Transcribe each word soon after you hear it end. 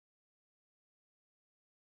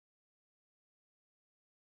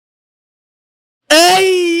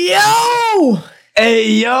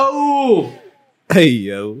Ayo!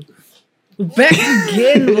 Ayo. Back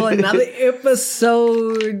again for another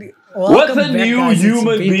episode. What Welcome a back, new guys. human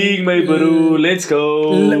It's been- being, my bro. Let's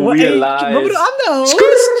go. What- We hey, alive. my bro, I'm the host.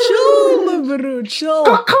 Chill, my bro. Chill.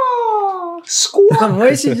 The Squawk.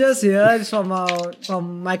 voice you just heard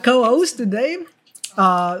from my co-host today,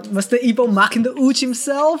 Mr. Ipo Makin the Ooch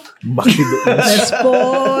himself. That's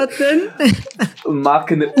important.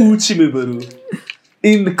 Maken de Uchi, my bro.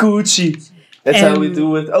 In the coochie. That's how we And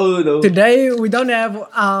do it. Oh no. Today we don't have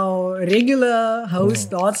our regular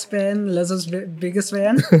host, Dodds fan, Lizzo's biggest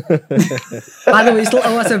fan. By the way, still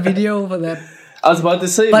owe us a video for that. I was about to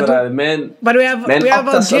say, But- man But we have upped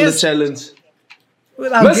our us on the guest. challenge.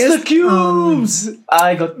 Our Mr. guest, Cubes!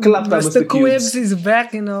 I got clapped by Mr. Mr. Quibs Cubes. is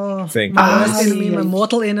back, you know. Thank my you. worst enemy, my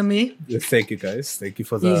mortal enemy. Thank you, guys. Thank you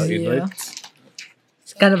for the He's here. invite.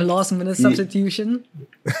 It's kind of a last minute substitution.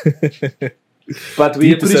 But we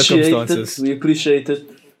Due to appreciate it. circumstances. We appreciate it.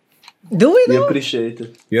 Do we We though? appreciate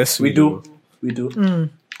it. Yes, We do. We do.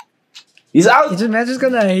 He's You out. just imagine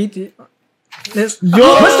gonna hate it. Let's,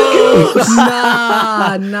 Mr. Cubes!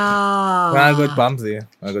 nah. I got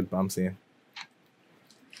bumps here.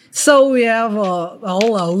 So we have a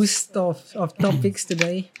whole host of topics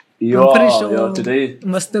today. Yeah, I'm pretty sure yeah, today.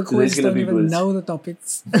 Mr. Quiz gonna don't be even good. know the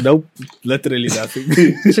topics. Nope, literally nothing.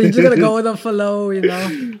 So you're just gonna go with the flow, you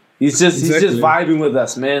know. He's just Exactly. vibing with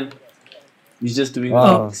us, man. He's just doing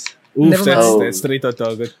Oh. things. Oof, Never that's, mind. that's straight on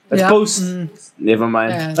target. Let's Yeah. post. Mm. Never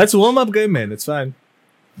mind. Yeah. That's a warm-up game, man. It's fine.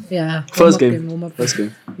 Yeah. First warm-up game. warm-up First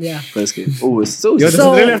game. Yeah. First game. Oh, it's so You So-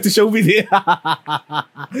 doesn't really have to show me there.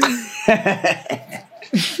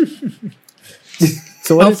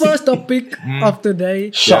 So what Our is it? first topic of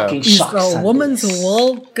today shocking is shock. the Sundays. Women's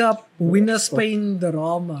World Cup winner Spain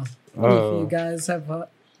drama. If Oh. you guys have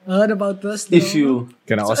heard about this, If drama. you,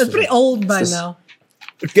 Can I ask It's pretty old by It's- now.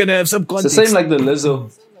 Can I have some it's the context? same like the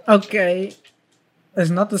Lizzo. Okay. It's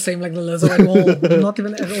not the same like the Lizzo at all. Not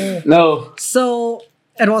even at all. No, So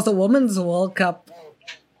it was the Women's World Cup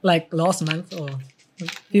like last month or a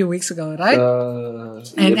few weeks ago, right?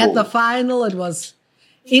 And at the final it was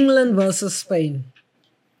England versus Spain.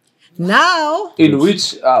 Now in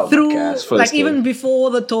which through first like game. even before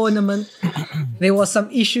the tournament there was some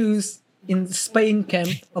issues in the Spain camp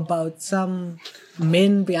about some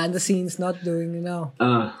men behind the scenes not doing,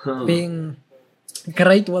 being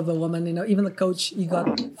great with the woman, even the coach, he got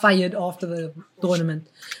fired after the tournament.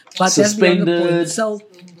 But that's beyond the point. Suspended.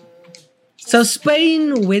 So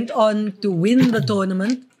Spain went on to win the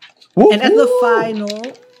tournament, Woo-hoo. and at the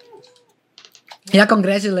final, yeah,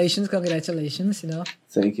 congratulations,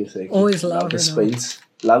 Thank you. Always love love, the you know. Spains.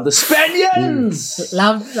 Love the Spaniards.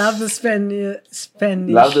 Love the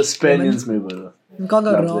Spanish. Love the Spaniards, woman. my brother. You can't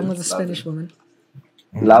go Love wrong them, with a love Spanish them. woman.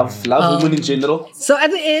 Love women in general. So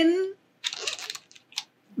at the end,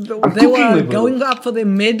 they cooking, my were brother. going up for the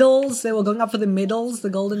medals. The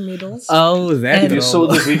golden medals. Oh, that. And- You saw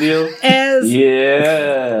the video. as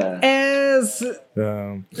Yeah.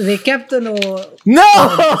 the captain or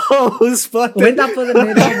No! Spot went up for the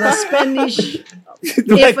medal, the Spanish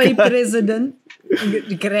FA president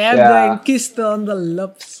grabbed her Yeah. and kissed her on the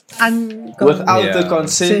lips. Without the Yeah.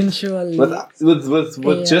 consent. Consensually.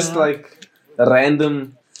 With just Yeah. like a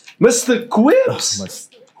random Mr. Quips.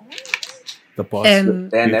 The boss.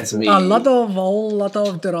 And And that's me. a whole lot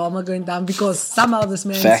of drama going down because somehow this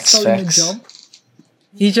man Facts, is still in a facts. job.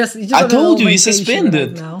 He just I on a told little you, he's vacation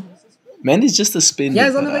suspended. right now. Man, he's just a spin. Yeah,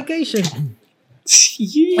 he's on a vacation.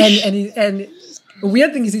 Yeesh. And the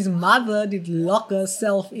weird thing is his mother did lock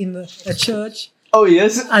herself in a church Oh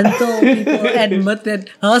yes. until people admit that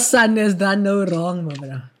her son has done no wrong, my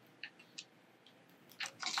brother.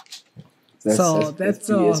 That's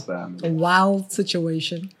BS, a man. wild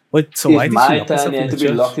situation. Wait, so why If did my she lock herself time in had the to be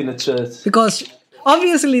church? locked in a church. Because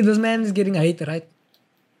obviously this man is getting hate, right?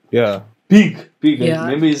 Yeah. Big. Yeah.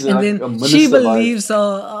 Remember he's And like then a minister. she by- believes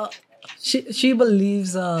she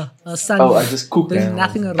believes her son Oh, I just cooked. doing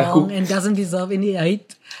nothing I wrong cooked. and doesn't deserve any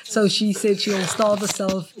hate. So she said she'll starve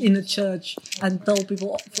herself in a church until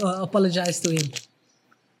people apologize to him.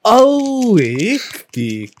 Oh,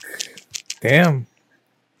 hectic. Damn.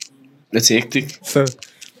 That's hectic. So,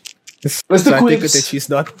 What's the I take it quips? that she's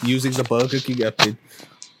not using the Burger King app then.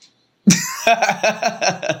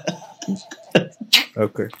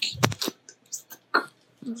 Okay.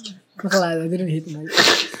 I didn't hit him.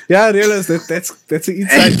 Yeah, I realized that's an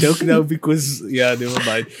inside joke now because never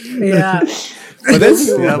mind. Yeah. But that's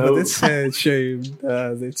No. that's a shame.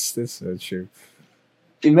 That's a shame.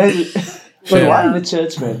 Imagine. But Yeah. why in the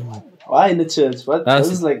church, man? Why in the church? What? I That's-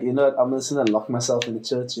 was like, I'm just gonna lock myself in the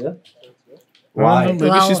church, yeah? Why?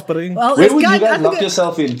 Maybe she's praying. Well, Where it's would you kind- I guys think lock it-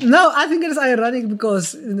 yourself in? No, I think it is ironic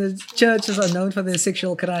because the churches are known for their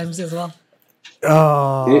sexual crimes as well.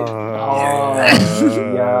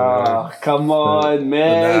 Yeah. Come on,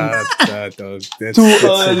 man. That's Too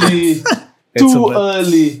early. Too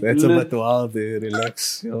early. That's a bit wild.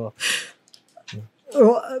 Relax. Yo.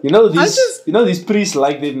 You know these. I just- You know these priests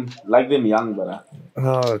like them young, brother.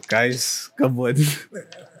 Oh, guys, come on.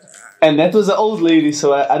 And that was an old lady,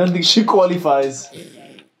 so I don't think she qualifies.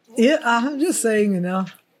 Yeah, I'm just saying,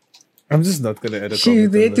 I'm just not gonna edit. she's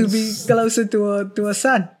there to be closer to a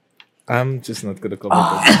son. I'm just not gonna comment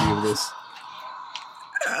on any of this.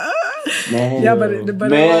 Man. Yeah, but it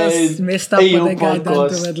was messed up Ayo what the guy done to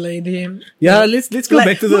Podcast. that lady. Yeah, let's go Like,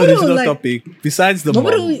 back to the no, original like- topic. Besides the No,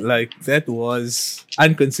 but mom, we- like that was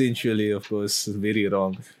unconsensually, of course, very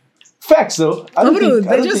wrong. Facts though. I No, don't bro, think, I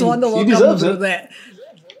they don't just think want the he World Cup to deserves do it. that.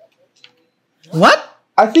 What?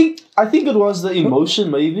 I think it was the emotion,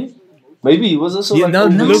 maybe. Maybe he was also Yeah, like no,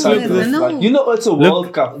 overexcited. look, no. Like, you know, it's a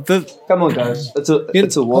World Cup. Come on, guys.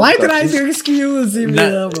 It's a World Why Cup. trying to excuse him?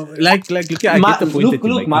 Like, look, I My- get the point look, that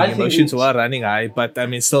you're look, my making. thing Emotions is- were running high, but I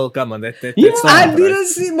mean, still, come on, that's Yeah, not I right. didn't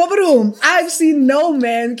see, bro. I've seen no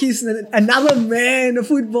man kiss another man, a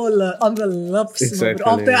footballer, on the lips. Exactly,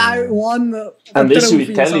 Bro, after I yeah. won a Unless you're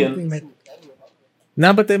trophy or Italian. something, man.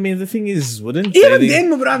 No, but I mean, the thing is, wouldn't Even they,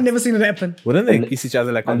 then, bro, I've never seen it happen. wouldn't they kiss each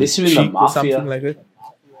other like on the unless you're in the cheek or mafia. something like that?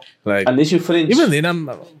 Like, Unless you're French. even then,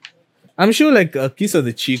 I'm sure like a kiss on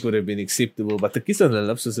the cheek would have been acceptable, but the kiss on the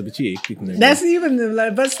lips was a bit hectic. Maybe. That's even,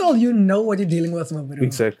 like, but still, you know what you're dealing with, my bro.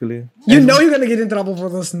 Exactly. You know you're gonna get in trouble for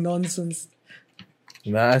this nonsense.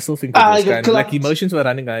 Nah, I still think that I was got kind of like clapped. emotions were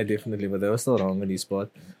running high, definitely, but they were still wrong in this spot.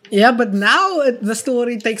 Yeah, but now the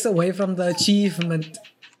story takes away from the achievement.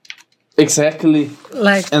 Exactly.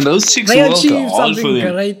 Like, And those chicks they work achieved hard for something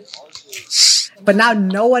them. great. But now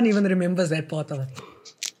no one even remembers that part of it.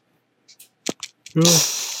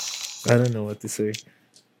 I don't know what to say.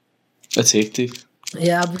 That's hectic.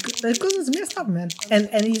 Yeah, because it's messed up, man. And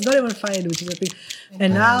he's not even fired, which is the thing.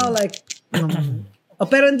 And now, like,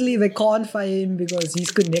 apparently they can't fire him because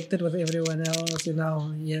he's connected with everyone else,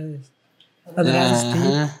 Yes.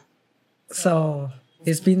 Otherwise, so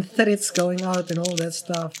there's been threats going out and all that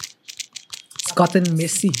stuff. It's gotten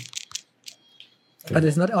messy. But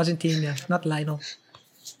it's not Argentina, not Lionel.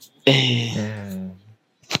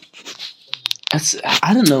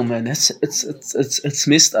 I don't know, man. It's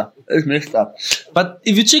messed up. It's messed up. But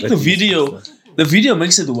if you check the video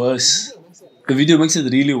makes it worse. The video makes it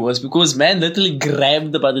really worse because man literally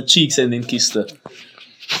grabbed her by the cheeks and then kissed her.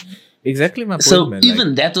 Exactly my point, So man. even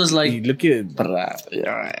like, that was like, look at, bruh,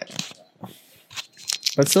 yeah.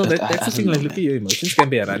 but so that's the I thing. don't Like, know, look at your emotions can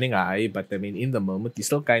be running high, but I mean, in the moment, you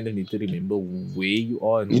still kind of need to remember where you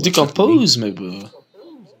are. And You need to what you're compose, my bro.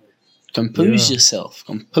 Compose Yeah. yourself.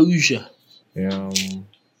 Composure. doing.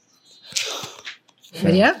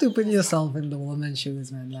 But you have to put yourself in the woman's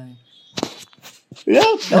shoes, man. Like, Yeah,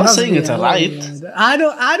 I'm not saying it's Yeah, right. yeah. I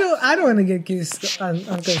don't want to get kissed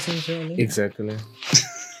unconsensually Exactly.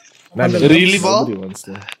 Really, Bob? Nobody wants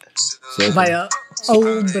to. So, by a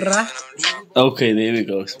old bruh. Okay, there we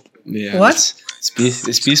go. Yeah. What? Let's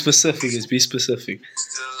be specific. Let's be specific.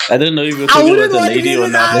 I don't know if you're I talking wouldn't about a want to lady get or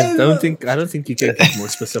it not. either. I don't think you can get more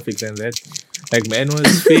specific than that. Like, man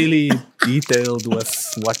was fairly detailed with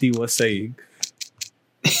what he was saying.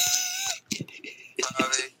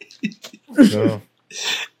 No.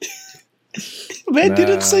 Man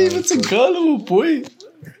didn't say if it's a girl or a boy.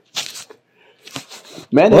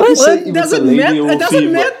 Man, What? didn't say Well, if it it's a doesn't lady matter. or It doesn't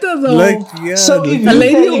female. matter though. Like, yeah. So if a you're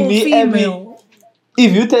lady telling or me Abby, female.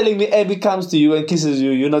 if you're telling me Abby comes to you and kisses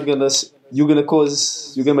you, you're gonna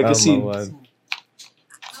make a scene.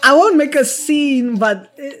 I won't make a scene,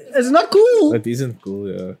 but it's not cool. That isn't cool,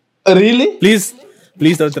 yeah. Really?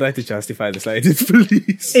 Please don't try to justify this. Like,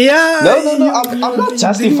 please. Yeah. No. I'm not you're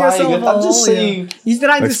justifying digging it. yourself I'm just a hole, saying. yeah. He's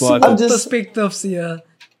trying to Like, swap I'm just- perspectives here.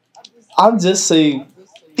 I'm just saying.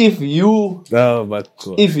 If you No, but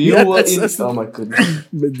cool. were in, that's- oh my goodness.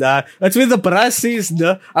 Nah, that's where the brass is.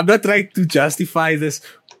 No, I'm not trying to justify this.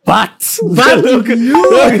 But But you-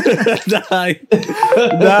 Die.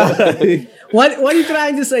 What are you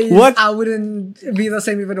trying to say? Is What? I wouldn't be the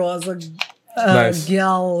same if it was a Nice.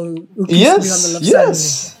 girl who kissed Yes, me on the left yes.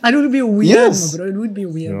 side. And it would be weird, Yes. bro. It would be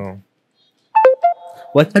weird. No.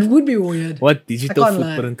 It would be weird. What digital I can't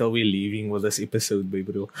lie. footprint are we leaving with this episode,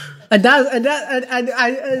 baby bro?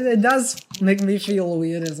 It does make me feel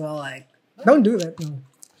weird as well. Like, don't do that. No.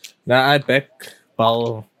 Nah, I back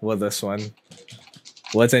Paul with this one.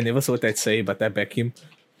 Words I never thought I'd say, but I back him.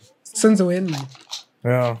 Since when, man?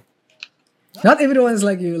 Yeah. Not everyone's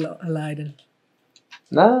like you, Leiden.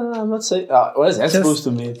 No, I'm not saying. What is that Just- supposed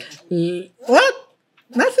to mean? What?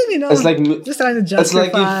 Nothing, It's like just trying to it's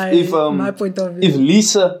like justify if my point of view.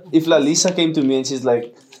 if La Lisa came to me and she's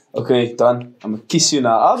like, okay, done, I'm gonna kiss you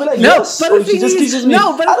now. I'll be like, No, yes. but Or the she thing just is, kisses me.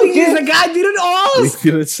 no, but I the don't thing is, care. the guy didn't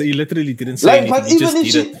ask. He literally didn't say Like, anything. but He just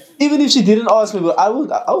did it. even if she didn't ask me, but I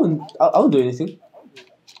won't do anything.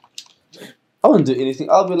 I won't do anything.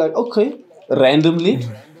 I'll be like, okay, randomly.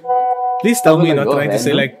 Please tell I'll be me you're like, not oh, trying to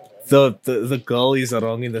say random. like the girl is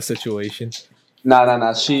wrong in the situation.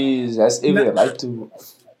 Nah. She has every right to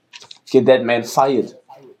get that man fired.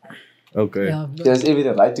 Okay. Yeah, She has every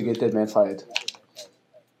right to get that man fired.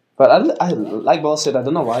 But I like Ball said, I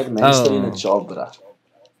don't know why the man is still in a job, bruh.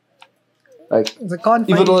 Like, the can't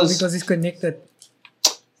If find it him was- because he's connected.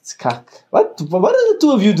 it's cack. What are the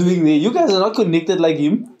two of you doing there? You guys are not connected like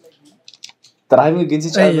him. Driving against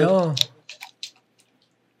each Hey, other. yo.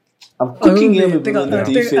 I'm cooking him I with think the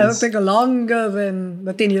it'll defense. take longer than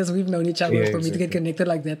the 10 years we've known each other Yeah, for me to get exactly. connected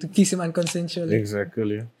like that, to kiss him unconsensually.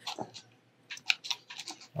 Exactly.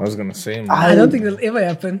 I was gonna say, man. I don't think it'll ever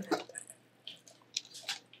happen.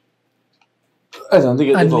 I don't think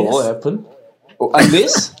it ever will Unless- happen. Oh,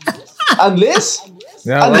 unless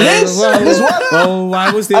Yeah, unless what? well,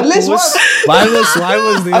 why was there Unless pause? what? Why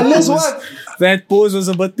was there Unless pause? what? That pause was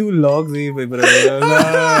a bit too long, there, my brother.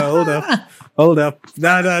 No, hold up. No.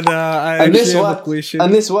 I Unless actually have a what? question.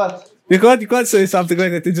 Unless what? You can't say something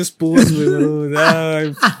like that and just pause, my bro.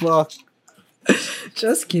 No, fuck.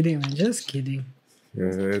 Just kidding, man. Just kidding.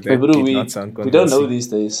 That Hey, bro, did we not sound don't know convincing. these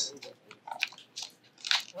days.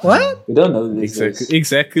 What? We don't know these days.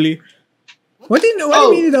 Exactly. What do you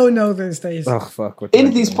mean you don't know these days? Oh, fuck. What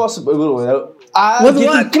Anything's am I doing? possible, bro. I'm With getting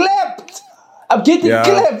what? clapped. I'm getting Yeah.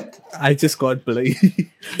 clapped. I just can't play.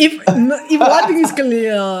 If one thing is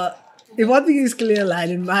clear, if one thing is clear, like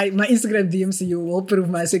in my Instagram DMs to you will prove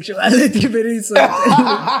my sexuality very soon.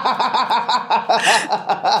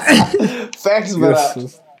 Facts, bro.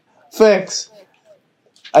 Yes. Facts.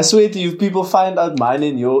 I swear to you, if people find out mine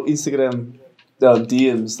in your Instagram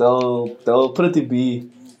DMs,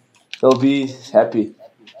 they'll be happy.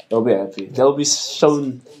 They'll be happy. They'll be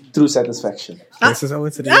shown true satisfaction. This is how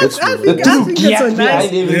it's I related. think it's a Gap nice.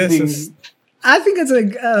 behind everything. Yes, I think it's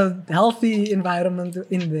a healthy environment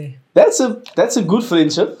in there. That's a good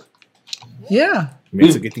friendship. Yeah.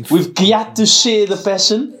 Mates are getting We've got to share the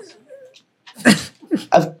passion.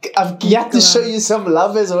 I've got to show you some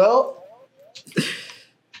love as well.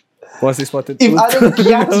 Was this what it If was? I don't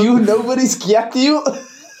get you, nobody's got you.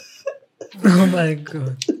 Oh my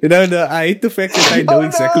god. You know, I hate the fact that I know Oh,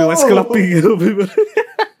 exactly what's no. clapping.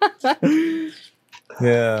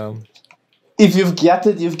 Yeah. If you've got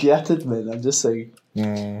it, man. I'm just saying.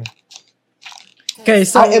 Mm. Okay,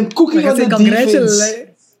 so I am cooking like I on say, the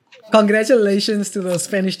defense. Congratulations to the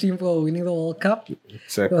Spanish team for winning the World Cup. It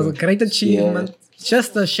was a Exactly. great achievement.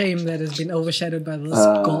 Just a shame that it's been overshadowed by this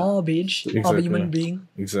garbage of a Exactly. human being.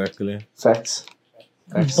 Exactly. Facts.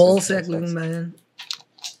 Ball sackling, man.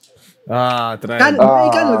 Try. He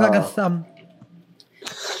can't look like a thumb.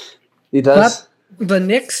 It does. But the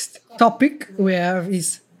next topic we have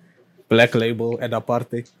is Black label and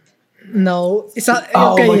apartheid. Oh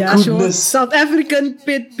my sure. goodness. South African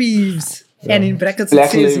pet peeves. And in brackets it Black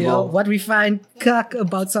says label. here what we find cuck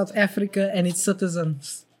about South Africa and its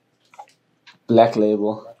citizens. Black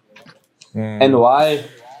label. Mm. And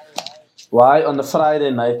why on a Friday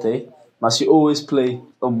night, must you always play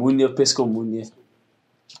Omunye Pesco Munye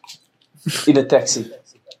in a taxi?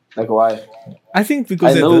 Like why? I think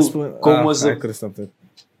because I at know this point, Kom was I a- could have stopped it.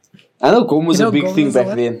 I know Gom was You a know big Gom thing was a back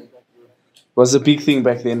what? then. Was a big thing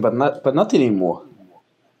back then, but not anymore.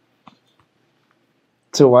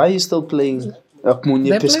 So why are you still playing Omunye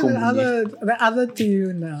They play Pesco the Munye? other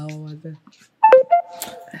two now.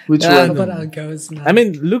 Which Yeah, one? But how it goes now. I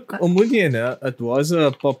mean, look, Omunye, it was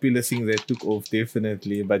a popular thing that took off,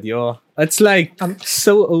 definitely. But yeah, it's like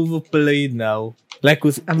so overplayed now. Like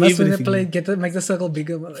with unless when they everything. play, make the circle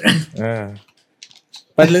bigger. Yeah.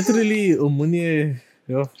 But literally, Omunye,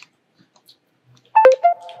 yeah.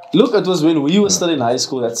 Look, it was when we were still in high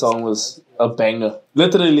school. That song was a banger.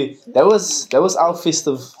 Literally, that was our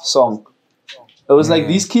festive song. It was like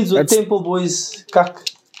these kids were That's- Temple Boys. Kak.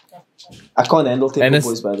 I can't handle And Temple it's-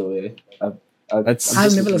 Boys, by the way. That's- I've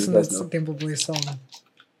just never letting listened you to guys know. the Temple Boys song.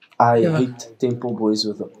 I Yeah. hate Temple Boys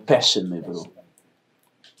with a passion, my bro.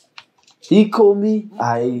 He called me. Yo,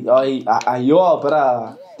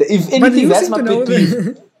 bruh. If But anything, you that's seem my to know pet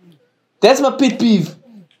peeve. That's my pet peeve.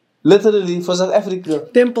 Literally, for South Africa.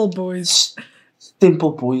 Temple Boys.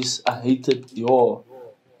 Temple Boys, I hate it. Yo.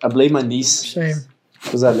 I blame my niece Shame.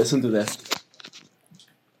 because I listened to that.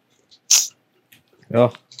 Yeah,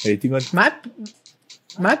 hating on.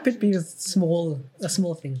 My pet peeve is a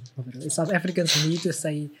small thing. South Africans need to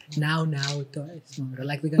say now twice.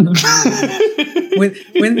 Like they're gonna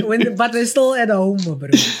but they're still at home, bro.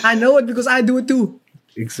 I know it because I do it too.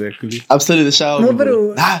 Exactly. I'm still in the shower, No,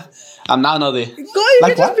 bro. bro. I'm now there. Go, you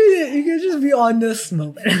Like can just be honest,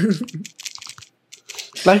 bro.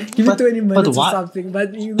 Like, Give it 20 minutes or what? something,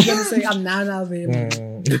 but you're gonna say I'm now there.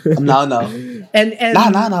 I'm now. And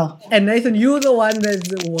Now. And Nathan, you're the one that's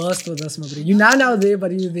the worst with us, my bro. You're now there,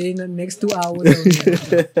 but you're there in the next 2 hours.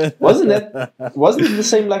 Wasn't it the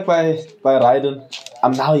same like by Ryden?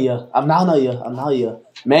 I'm now here.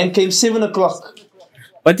 Man came 7 o'clock.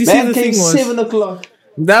 But you see, Man the came thing was, 7 o'clock.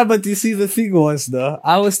 nah, but you see, the thing was, though,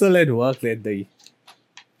 I was still at work that day,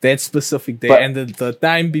 that specific day, But- and the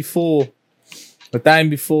time before,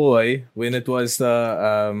 when it was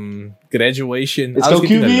the graduation, Let's I was go,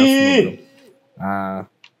 getting a QB! lift, bro.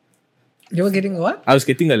 You were getting what? I was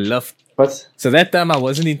getting a lift. But So that time I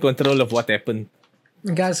wasn't in control of what happened.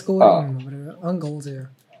 The guy scoring, my bro. On goals here.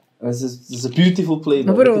 it's a beautiful play.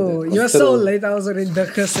 My though. bro, Look at that. you're so late. I was already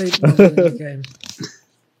safe. My bro, in the game.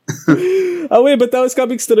 Oh wait, but I was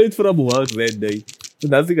coming straight from work that day. So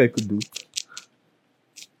nothing I could do.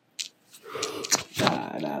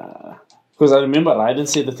 Nah. Because I remember Ryden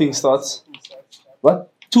said the thing starts.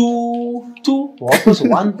 What? 2? Half past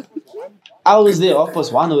 1? I was there, half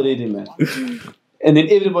past 1 already, man. And then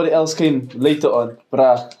everybody else came later on.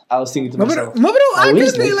 Bruh, I was thinking to myself. My bro, I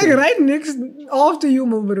where's just be like Nathan? right next after you,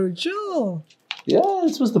 my bro. Chill. Yeah,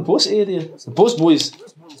 it was the boss area. The boss boys.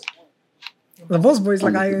 The boss boys,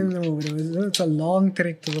 like I don't know, bro. It's a long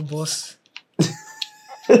trek to the boss.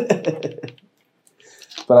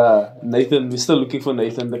 But Nathan, we're still looking for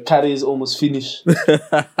Nathan. The curry is almost finished.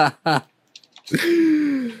 Yeah,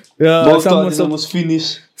 Moltard is almost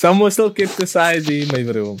finished. someone still kept aside in my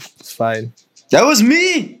room. It's fine. That was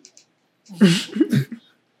me!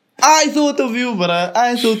 I thought of you, bruh.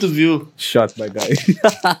 I thought of you. Shot, my guy.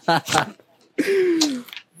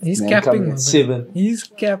 He's Man, capping, coming my bro. at 7. He's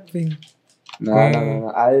capping. No.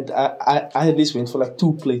 I at least went for like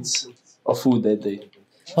 2 plates of food that day.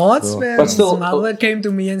 Hot Bro. man. But still- Mother came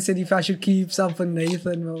to me and said if I should keep some for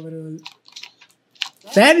Nathan, my bro.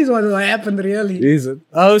 That is what happened, really. Is it?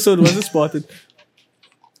 Oh, so it wasn't spotted.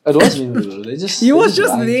 It was me, bro. They just. He they was just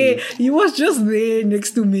just lied to there. me. He was just there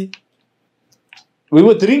next to me. We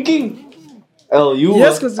were drinking. You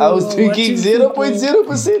Yes, were. 'cause I we was were drinking watching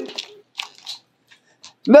 0.0%.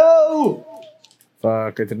 No!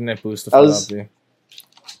 Fuck, I didn't have booster I for was- that day.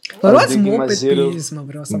 But was what's drinking more my pet zero. peeves, my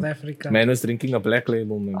bro? South Africa. Man was drinking a black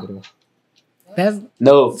label, my bro. That's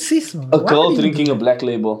No. sis, man. A Why girl would you drinking do a black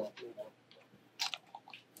label.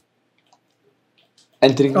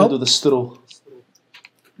 And drinking Oh. it with a straw.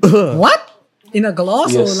 that? What? In a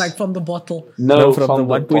glass or Yes. like from the bottle? No, from the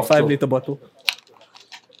 1.5 bottle. liter bottle.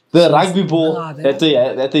 The rugby ball Ah, that-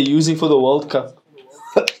 that they're using for the World Cup.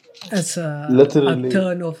 It's a Literally.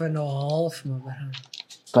 turn off and a half, my bro.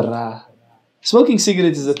 Bruh. Smoking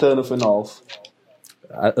cigarettes is a turn off and a half.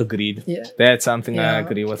 Agreed. Yeah. That's something I Yeah,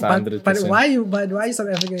 agree with but- 100%. But why you South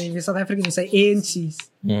African? If you're South African, you say ANCs.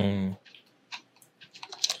 Mm.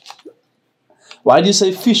 Why do you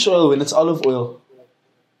say fish oil when it's olive oil?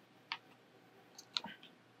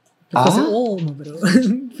 Because Ah? they're all, my bro.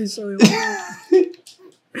 Fish oil.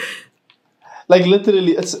 Like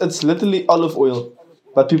literally, it's literally olive oil.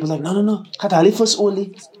 But people are like, no. Katali fish oil.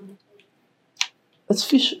 It's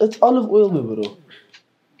fish, it's olive oil, my bro.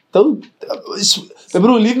 Don't, my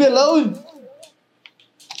bro, leave me alone.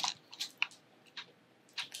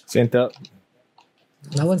 Center.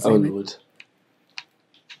 No one's Oh saying it. Lord.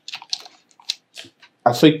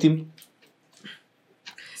 I faked him.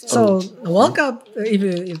 So, World Cup,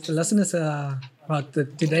 if the listeners are,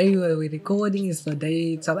 today we're recording is the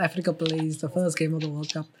day South Africa plays the first game of the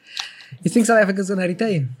World Cup. You think South Africa's going to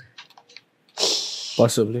retain?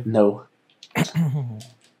 Possibly. No.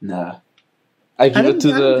 Nah. I give it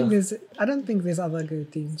to I don't think there's other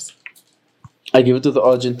good teams. I give it to the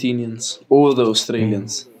Argentinians or the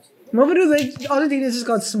Australians. No, but the Argentina just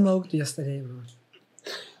got smoked yesterday, bro.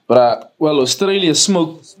 But Australia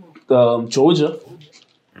smoked Georgia.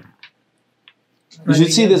 You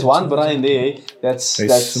should see this one Brian there. That's They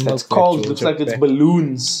that's smoked called. that Looks Georgia like it's back.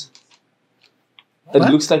 balloons. It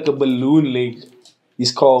What? looks like a balloon leg.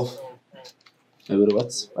 He's called.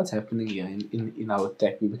 What's happening here in our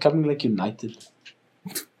attack? We're becoming like united.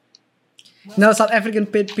 Now, South African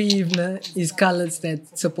pet peeve is colors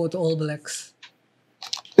that support All Blacks.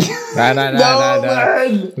 Nah.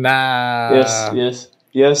 man. Nah.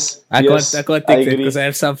 Yes. I can't take that agree. because I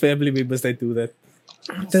have some family members that do that.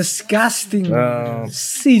 Disgusting. Oh.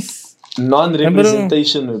 Sis.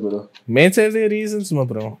 Non-representation, bro. Men have their reasons, my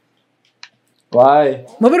bro. Why?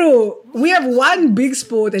 My bro, we have one big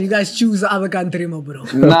sport and you guys choose the other country, my bro.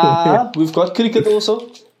 Nah, we've got cricket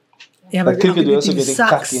also. Yeah, But cricket our also team getting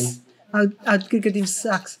sucks. cuck in. Our cricket team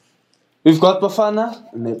sucks. We've got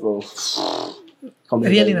Bafana. No, bro. Can't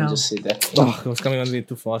believe Really I even now? just said that. Oh, I was coming on way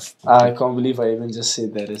too fast. I can't believe I even just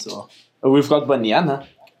said that as well. We've got Banyana.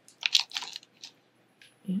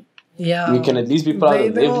 Yeah. We can at least be proud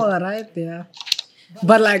of They're them. all alright, yeah.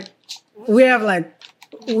 But like, we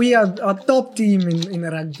are a top team in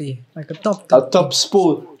rugby. Like a top Our top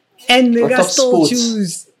sport. And they our top guys still sports.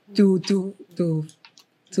 choose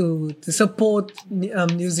to support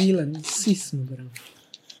New Zealand. Sis, my bro.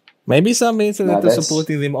 Maybe some men that are that's-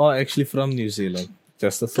 supporting them are actually from New Zealand.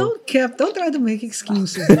 Just a thought. Don't try to make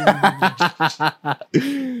excuses.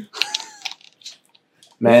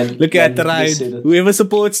 Man. Look, man, I tried. you said it. Whoever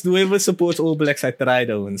supports All Blacks, I tried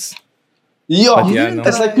once. Yeah, Yeah, no.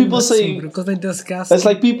 that's like people saying. Because they disgusting. That's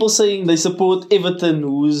like people saying they support Everton,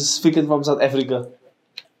 who's freaking from South Africa.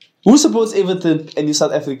 Who supports Everton and you're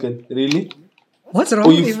South African? Really? What's wrong Or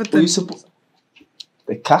with you Everton? support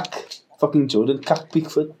the cuck? Fucking Jordan cuck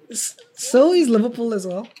Pickford. So is Liverpool as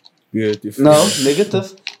well. Beautiful. No,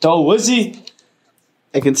 negative. Oh, was he?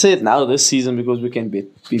 I can say it now this season because we can be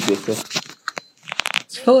better.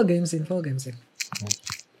 It's 4 games in. Yeah,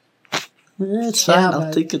 it's Yeah, fine. I'll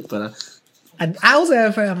but- take it, but And I also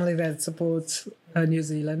have family that supports New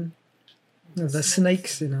Zealand. The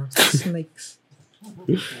snakes, snakes.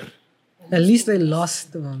 At least they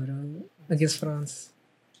lost against France.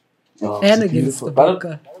 And against the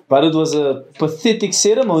Boca. But it was a pathetic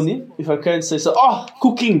ceremony, if I can say so. Oh,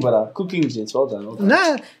 cooking, brother. Cooking, gents. Well done. Well done.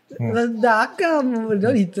 Nah, the Haka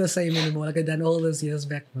don't eat the same anymore like I done all those years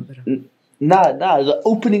back, my brother. Nah. The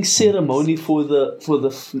opening ceremony for the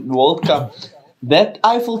World Cup, that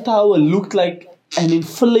Eiffel Tower looked like an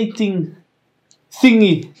inflating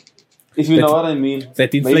thingy, if you know what I mean.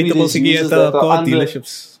 That Maybe inflatable there's thingy users at the that are car under-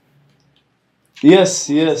 dealerships. Yes.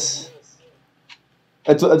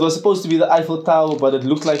 It was supposed to be the Eiffel Tower, but it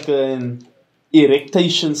looked like an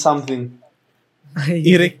erectation something.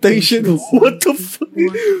 Erectation? What the fuck?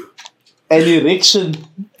 An erection.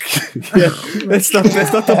 Yeah, that's not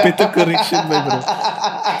a better correction, my bro.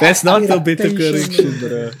 That's not a better Erectation. correction,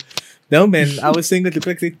 bro. No, man, I was saying it looked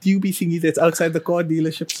like the tubey thingy that's outside the car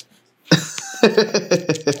dealerships.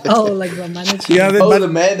 Oh, like the manager. Yeah, Oh, the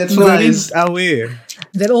man that Not flies. aware.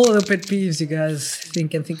 They're all the pet peeves you guys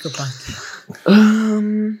think about.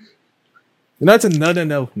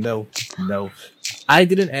 No. I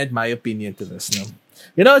didn't add my opinion to this, no.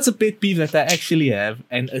 It's a pet peeve that I actually have,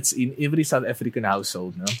 and it's in every South African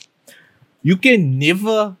household, no. You can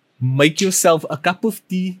never make yourself a cup of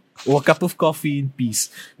tea or a cup of coffee in peace.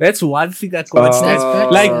 That's one thing I can't stand. That's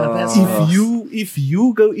fact. Like, Yeah, that's if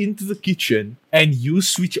you go into the kitchen and you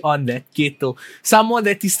switch on that kettle, someone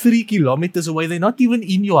that is 3 kilometers away, they're not even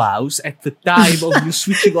in your house at the time of you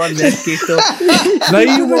switching on that kettle. They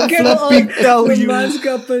will flipping tell the you.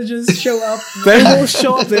 maatskappers just show up. They will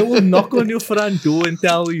show up, they will knock on your front door and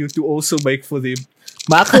tell you to also make for them.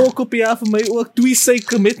 Maak ook op jou vir my ook 2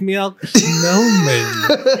 suiker met melk. No, man.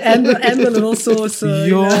 and the little sauce.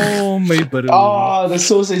 Yo, my bro. Oh, the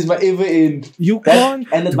sauce is my ever end. You can't.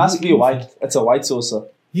 And it must be white. It's a white saucer.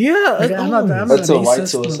 Yeah. I'm not That's a white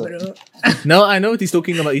racist, sauce. bro. No, I know what he's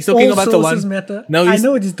talking about. He's talking All about the sauces one. matter. No, I he's-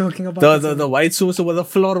 know what he's talking about. The white sauce with a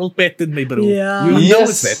floral pattern, my bro. Yeah. You know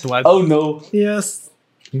Yes. it's that one. Oh no. Yes.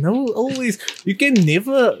 No, always. You can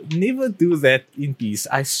never do that in peace.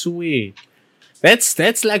 I swear.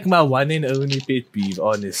 That's like my one and only pet peeve,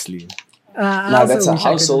 honestly. I Nah, also that's a wish I could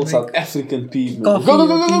household make South African peeve. Man. coffee Go, or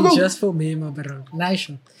go, go, tea go, go. just for me, my bro. Nice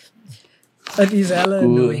shot. It is hella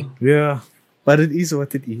annoying. Yeah. But it is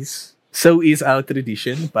what it is. So is our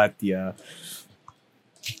tradition, but yeah.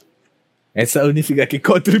 That's the only thing I can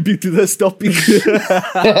contribute to this topic.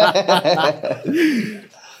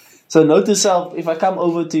 So note to self, if I come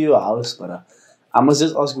over to your house, brother, I must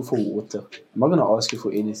just ask you for water. I'm not gonna ask you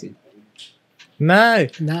for anything. No.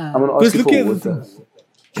 Nah. I'm gonna Because ask you look for at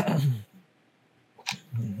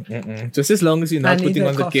water. Just as long as you're I not need putting that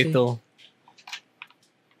on the coffee. kettle.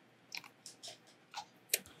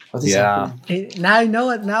 What is Yeah. happening? Now I know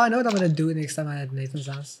what I'm gonna do next time I'm at Nathan's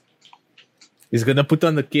house. He's gonna put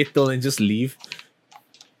on the kettle and just leave.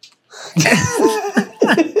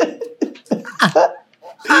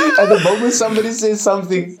 At the moment somebody says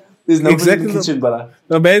something, there's nobody Exactly. in the kitchen, brother.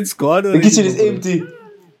 The man's gone The already. kitchen is empty.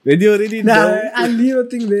 When you already Nah, know. I leave a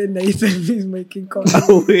thing there. Nathan is making coffee.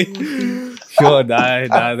 Oh, wait. Sure,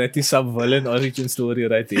 nah, that is some villain origin story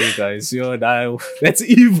right there, guys. Yo, nah, that's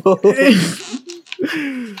evil.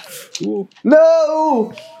 Ooh.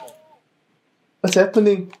 No! What's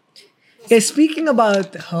happening? Okay, speaking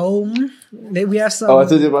about home, we have some. Oh, I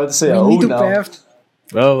thought you were about to say, we need to now. prepare.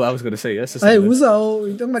 Oh, I was gonna say yes. Hey, who's hoe?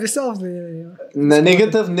 You talking about yourself? There.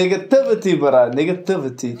 Negativity, bro.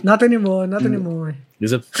 Negativity. Not anymore. Not anymore.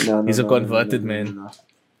 He's a converted man. No.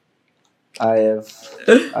 I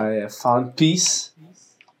have found peace.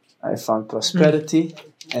 I have found prosperity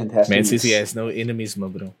and happiness. Man says he has no enemies, my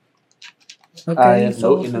bro. Okay, I have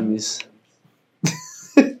no enemies.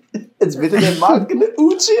 It's better than maken een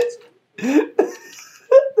oetje.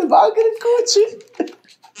 De maken een koetje.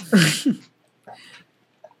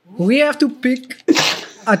 We have to pick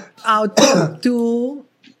our top 2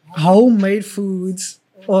 homemade foods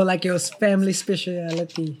or like your family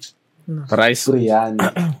speciality. No. Rice.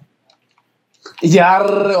 Biryani. Yeah,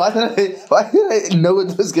 why did I know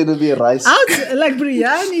it was gonna be rice? Like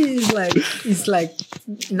biryani is like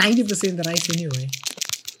 90% rice anyway.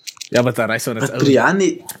 Yeah, but the rice on its own.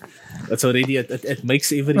 Biryani. It's already it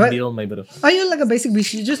makes every meal, my bro. Are you like a basic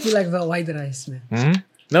bitch? You just do like the white rice, man. Hmm?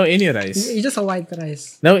 No, any rice. You just a white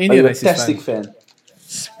rice. No, Are any you a rice is Tastic fine. fan?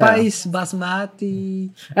 Spice, basmati,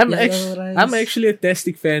 yellow rice. I'm actually a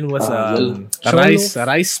Tastic fan with Cholo.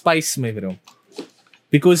 rice spice, my bro.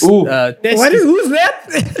 Because Tastic... Who's that?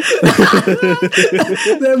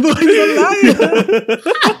 That boy is a liar.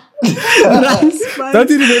 Rice spice. Don't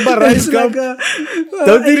you remember Rice Cup?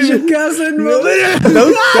 Don't you Asian cousin,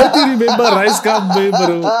 don't you remember Rice Cup, my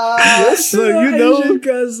bro? Yes, so you know. Asian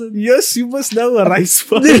cousin. Yes, you must know a rice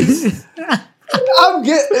spice. Leave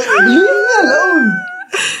me alone.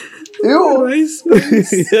 Ew. Rice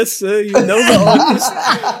spice. Yes, sir. You know the artist.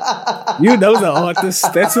 You know the artist.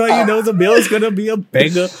 That's why you know the meal is gonna be a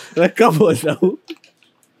banger. Like, come on now.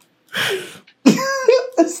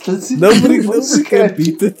 Nobody can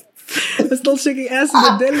beat it. I'm still shaking ass in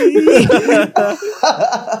the deli.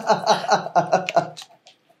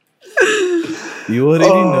 You already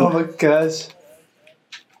know. Oh my gosh.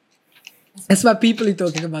 That's my people you're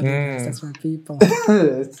talking about. That's my people.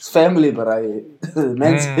 It's family, but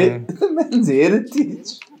man's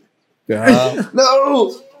heritage. Yeah.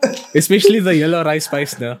 No! Especially the yellow rice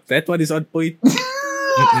spice now. That one is on point.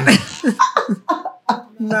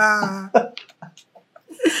 Nah.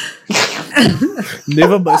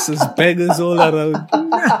 Never misses. Bangers all around.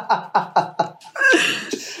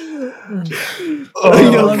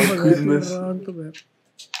 Oh my goodness.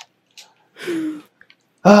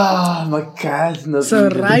 Oh my god. No, So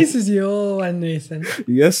rice is your one, Nathan.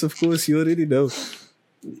 Yes, of course. You already know.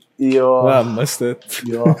 Yo. Ah, mustard.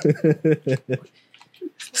 Yo.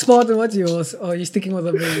 Spartan, what's yours? Or are you sticking with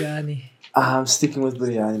the biryani? I'm sticking with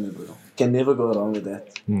biryani, bro. Can never go wrong with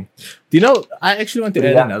that. Do you know, I actually want to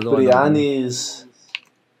add another one. Biryani is...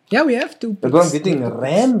 Yeah, we have to. I'm getting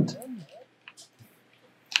rammed.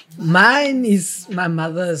 Mine is my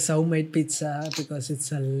mother's homemade pizza because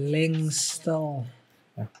it's a ling style.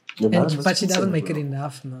 But she doesn't make it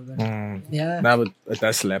enough. No, but yeah. No, but it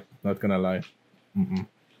does slap. Not gonna lie.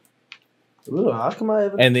 Bro, how come I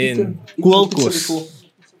And then koolkos.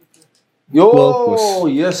 Yo,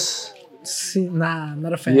 Koolkos. yes. See, nah, I'm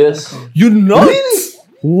not a fan. Yes. Not a fan. You not? Really?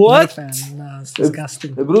 What? Not a fan. Nah, it's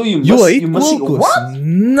disgusting. Bro, you hate must koolkos? what?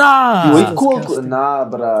 Nah. You hate koolkos? Nah,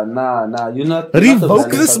 bro. Nah. You're not.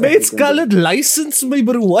 Revoke this mate's colored license, my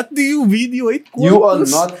bro. What do you mean you hate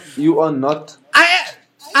koolkos? You are not.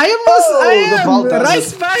 I am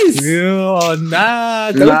rice spice. Yo,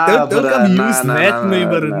 nah. Don't come use that, my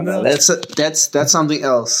bro. No. That's something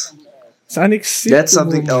else. It's unacceptable. That's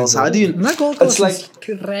something else. How do you? My It's like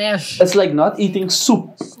trash. it's like not eating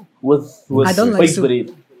soup with I don't like baked soup.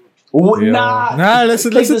 bread. Nah,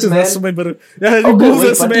 listen Take to this, this, man. my bro. Yeah, Okay, remove wait,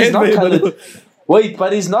 this but he's man, not my bro. colored. Wait,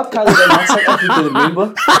 but he's not colored and not South African,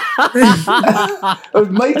 remember?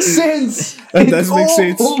 It makes sense. It does make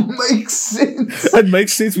sense. It makes sense. It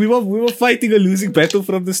makes sense. We were fighting a losing battle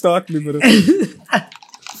from the start, my bro.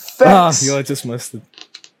 Facts. I just missed it.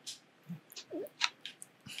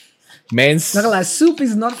 Man's Not gonna lie, soup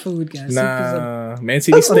is not food, guys. nah, Man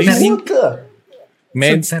City's What tasty. Water.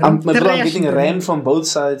 Man, Bro, I'm getting rammed from both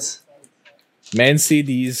sides. Man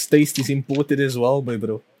City's taste is imported as well, my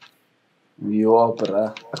bro. Yo,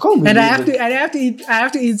 bro. I can't believe And I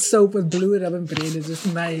have to eat soap with blue rubber bread. It's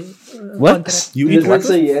just my What? contract. You eat what? Let's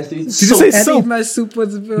say yes. Did Did you say I have to soap? eat my soup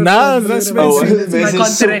with Nah, blue that's rubber my- bread. It's my Message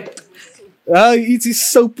soup. contract. He eats his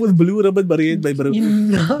soap with blue rubber bread, my bro. You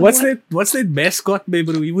know What's that mascot, my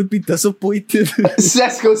bro? He would be disappointed.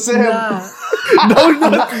 Sasko Sam. Nah.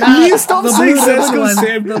 Lee, stop saying Cisco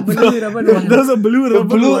Sam. The blue ribbon one. There's a blue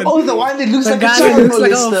ribbon one. Oh, the one that looks The like a guy that child looks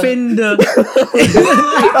like an molester. offender.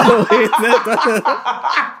 Oh, wait,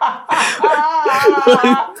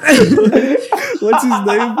 what's his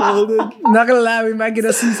name, Holden? Not gonna lie, we might get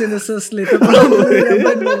a cease and desist later.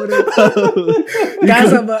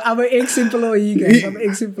 Guys, I'm an ex-employee, guys. I'm an He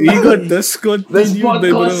ex-employee. got discontinued, This bro.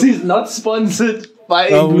 podcast is not sponsored by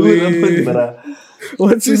Oh, Blue wait. Ribbon, bruh.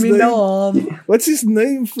 What's You his mean name? no harm. What's his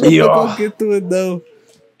name? Fuck, I Yeah. can't get to it now.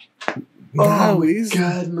 Oh my he's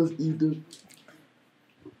god, not either.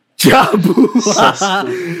 Jabu.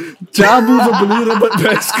 Jabu, the blue ribbon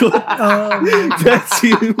mascot. That's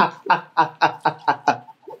him.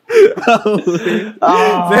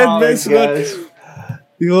 That mascot.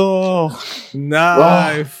 Yo,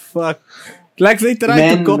 nah, fuck. Like they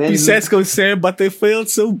tried to copy Cisco Sam, but they failed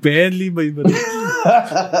so badly, my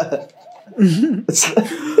brother.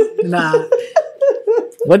 Nah.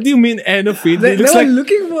 What do you mean, Anafid? They looks were like.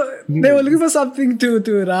 looking for something to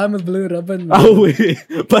rhyme with blue ribbon. man. Oh, wait.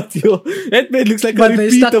 But yo, that man looks like But a they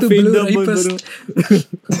repeat stuck to blue offender, my rapist. bro.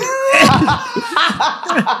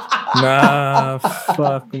 Nah,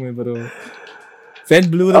 fuck, my bro. That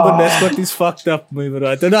blue ribbon mascot is fucked up, my bro.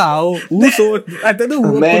 I don't know how. Who thought? I don't know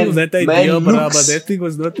who Man- approved that man idea, bro. looks- But that thing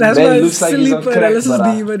was not. That's Man my looks like he's sleep on crack, paralysis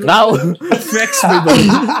bruh. demon. Now, facts, my bro.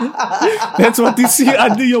 That's what you see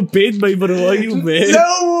under your bed, my bro. Are you mad?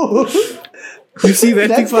 No! You see that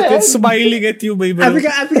thing That's fucking bad. smiling at you, my bro.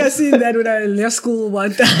 I think I seen that when I left school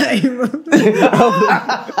one time.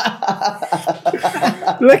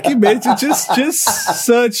 Like, imagine, just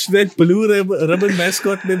search that blue ribbon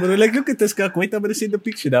mascot, my bro. Like, look at this guy. Wait, I'm gonna see the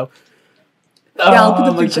picture now. Yeah, I'll put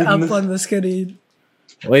the my picture up goodness. on the screen.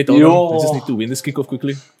 Wait, hold Yo. on. I just need to win this kickoff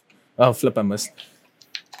quickly. Oh, flip, I missed.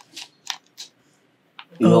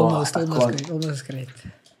 Almost I can't. great.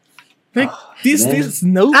 Like, this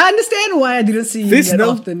no. I understand why I didn't see This that no-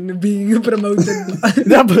 often being promoted.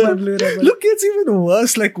 No, by but Blue Ribbon. look, it's even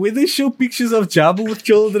worse. Like, when they show pictures of Jabu with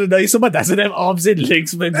children, now someone doesn't have arms and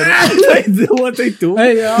legs, man. They do what they do.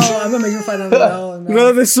 Hey yo, I'm not making fun of it. No.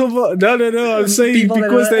 No, there's so no. I'm saying People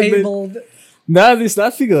because that are they. able. No, there's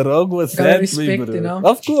nothing wrong with Gotta that, respect, my bro. you know?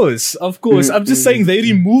 Of course. I'm just saying they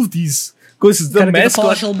removed these because the Gotta get a mascot.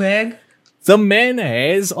 partial bag. The man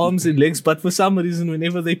has arms and legs, but for some reason,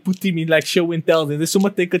 whenever they put him in like show and tell, then there's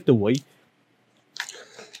someone take it away.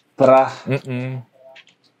 Bruh.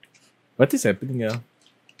 What is happening here?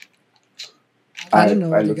 I don't know I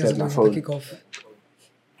what you looked guys at are my doing phone. to kick off.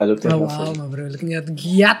 I looked at Oh my wow, phone. my bro. Looking at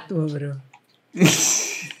Gyat, my bro.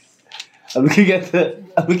 I'm looking at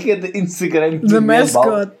the Instagram. The video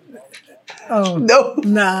mascot. Oh. No.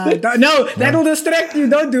 Nah, no, that'll distract you.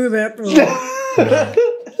 Don't do that. Bro.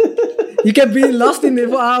 You can be lost in there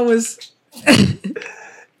for hours.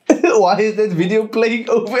 Why is that video playing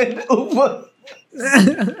over and over?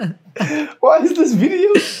 Why is this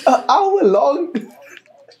video an hour long?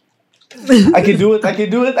 I can do it.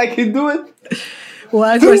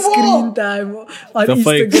 Why is Do my more. screen time on The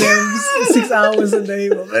fake. Instagram 6 hours a day?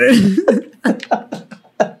 My bro?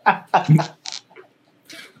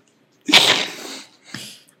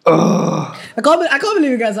 I can't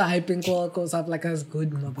believe you guys are hyping Qualcomm up like as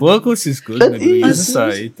good. My bro. Workhorse is good. That my bro. He's is- just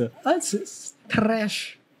alright. That's just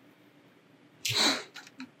trash.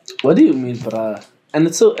 What do you mean, bruh? And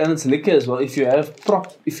it's liquor as well. If you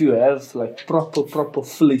have like proper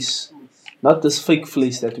fleece, not this fake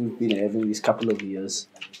fleece that we've been having these couple of years.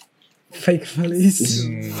 Fake fleece.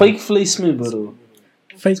 This fake fleece, me bro.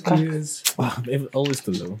 Fake news. Always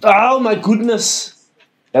too low. Oh my goodness,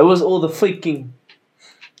 that was all the faking.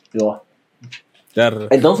 Yeah, There.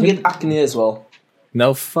 and don't forget acne as well.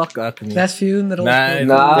 No, fuck acne. That's funeral. Nah, code.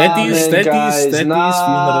 Nah, That is man, guys, funeral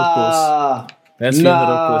cost. That's funeral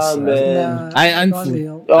cost. Nah, man. man. Nah, I can't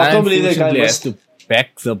deal. Oh, I can't believe that guy unfortunately has must. to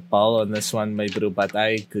back the ball on this one, my bro, but I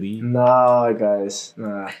agree. Nah, guys,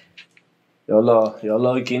 nah. Y'all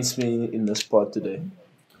are against me in this part today.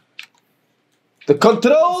 The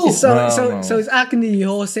control. So is acne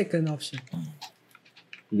your second option?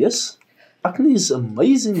 Yes, acne is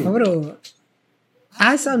amazing. Oh, bro,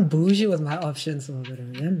 I sound bougie with my options, oh, bro.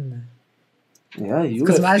 Yeah, you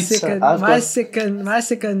Because have my pizza. second, I've my got-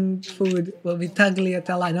 second food will be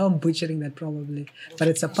tagliatelle. I know I'm butchering that probably, but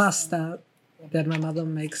it's a pasta that my mother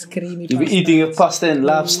makes, creamy You'll pasta. be eating a pasta and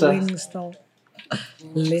lobster.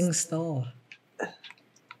 Lingstall.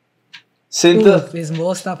 Center. There's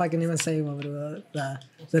more stuff I can even say, bro.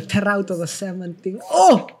 The trout or the salmon thing.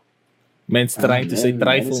 Oh, Man's trying to say man,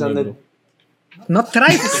 trifle, it's my on the- bro. not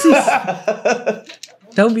trifle.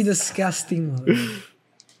 Don't be disgusting, bro.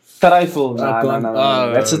 Trifle. I can't-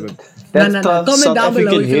 Nah. That's it. That's No. South Comment down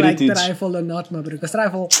below African if you like heritage. trifle or not, my bro. Because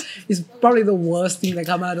trifle is probably the worst thing that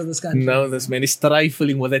come out of this country. No, this man is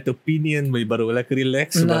trifling with that opinion, my bro. Like,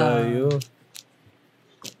 relax, bro. Nah. Yo.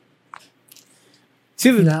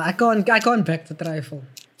 See, No, I can't back the trifle.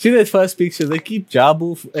 see that first picture? They keep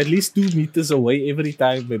Jabu at least 2 meters away every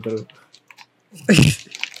time, my bro.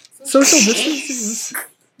 Social distancing.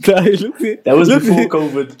 Nah, look there. That was Look before there.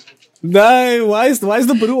 COVID. Nah, why is the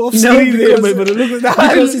bro off No, screen there, because- my bro? Look at that.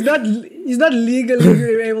 Because he's not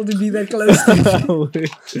legally able to be that close to you.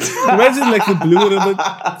 Imagine like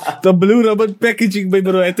the blue ribbon packaging, my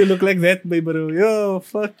bro. Had to look like that, my bro. Yo,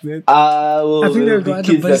 fuck that. Well, I think there will they've be got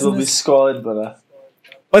kids the that will be business. scarred, brother.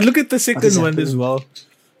 But look at the second is one happening? as well. Do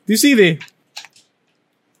you see there?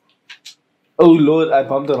 Oh Lord, I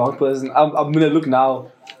bumped the wrong person. I'm gonna look now.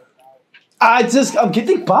 I'm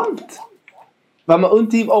getting bumped. By my own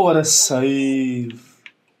team. Oh, what a save.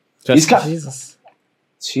 He's got Jesus.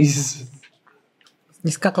 Jesus.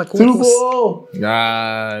 He's kak like Through Orcus. ball.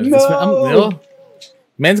 Nah, No. this man, yo,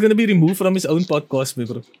 man's gonna be removed from his own podcast, my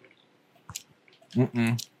bro.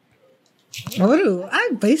 Bro, I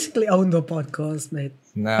basically own the podcast, mate.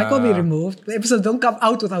 I can't be removed. The episodes don't come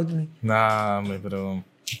out without me. Nah, my bro.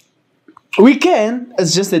 We can.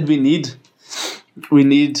 It's just that we need.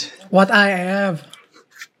 What I have.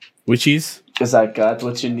 Which is? Because I got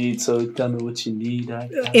what you need, so tell me what you need. I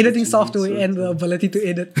got what Editing you software need, so and the ability to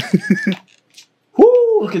edit.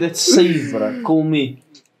 Woo, look at that save, bro. Call me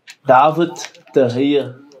David De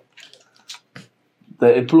Gea.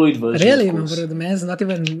 The employed version. Really, of man, course. bro. The man's not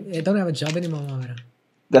even. He don't have a job anymore, man, bro.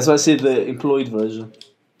 That's why I said the employed version.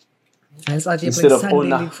 Man's out here Instead playing of Sunday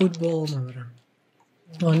Ona. League football, man,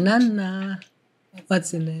 bro. Oh, Nana.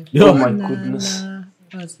 What's in name? Yo. Oh my Nana. goodness.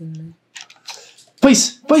 What's in name?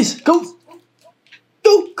 Peace, go!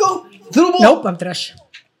 Go! Through the ball! Nope, I'm trash.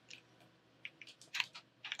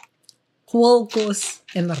 Qualcos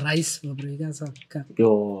and rice, bro. You guys are.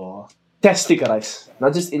 Yo, tastic rice.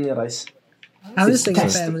 Not just any rice. I'm just saying your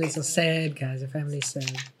Fantastic. families are sad, guys. Your family's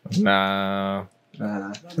sad. Nah,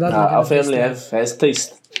 Nah, Not our looking at family this has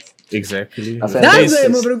taste. exactly. Our family That's has it,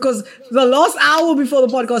 taste. bro. Because the last hour before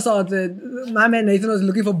the podcast started, my man Nathan was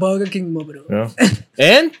looking for Burger King, bro. Yeah.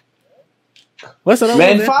 And? What's wrong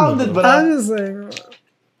Man with that, found my it, bro? bro. I'm just saying.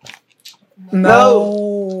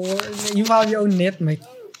 No. You found your own net, mate.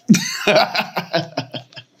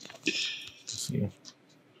 See.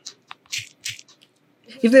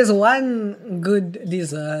 If there's one good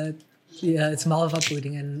dessert, yeah, it's malva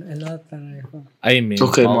pudding and not I mean,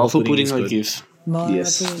 Okay, malva malva pudding is I good. give. malva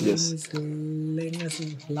Yes, pudding yes.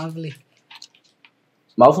 is lovely.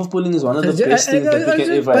 Malva pudding is one of the best things that we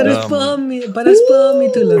can ever But have. it's per me, but it's per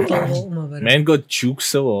me too little, my brother. Man got juked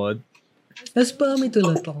so hard. It's per me too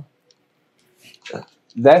little.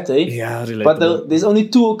 That, eh? Yeah, relatable. But there's only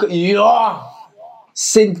two. Yeah!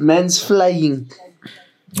 Saint man's flying.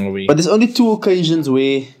 Oh, wait. But there's only two occasions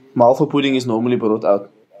where malva pudding is normally brought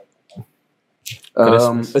out.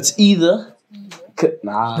 Christmas. It's either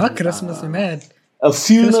Not Christmas, you're mad. a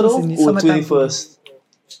funeral Christmas in or summertime 21st.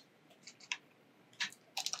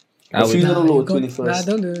 I A would- funeral you or got- 21st. Nah,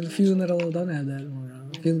 don't do it. Funeral, don't have that.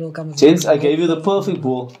 bro. Funeral comes. Gents, I gave you the perfect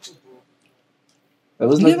ball. That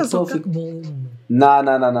was You like gave the us a perfect. cock ball. Nah.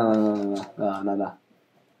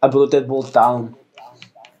 I brought that ball down.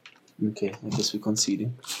 Okay, I guess we're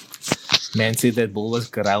conceding. Man said that ball was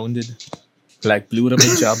grounded. Like Blue Ram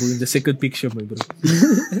and Jabu in the second picture, my bro.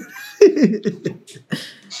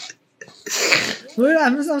 Well,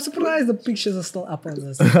 I'm surprised the pictures are still up on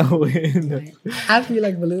this. I feel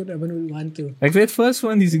like Balloon Ribbon would want to. Like that first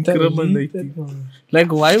one is delete incriminating. that one.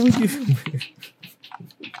 Like, why would you?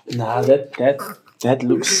 Nah, that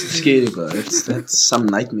looks scary, bro. That's some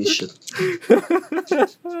nightmare shit.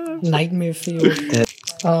 Nightmare field.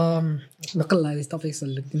 Not gonna lie, these topics are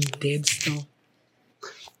looking dead still.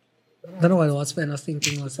 Don't know what Watchman was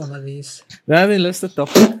thinking of some of these. Nah, then let's the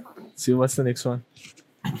topic. See what's the next one.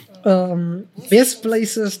 Best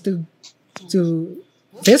places to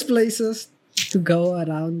go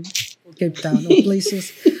around Cape Town, or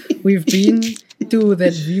places we've been to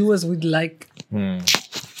that viewers would like.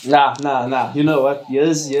 Nah. You know what?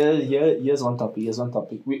 Here's one topic.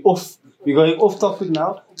 We're going off topic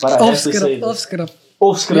now, but I have to say this. Off script.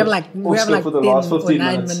 Off script. We have like for the 10 last or 15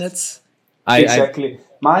 9 minutes. minutes. Exactly.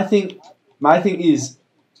 My thing is,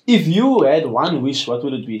 if you had one wish, what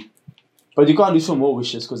would it be? But you can't wish for more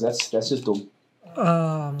wishes because that's just dumb.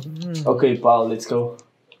 Okay, pal, let's go.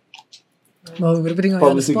 Well, we're putting on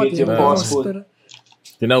Probably the to spot get your here. passport.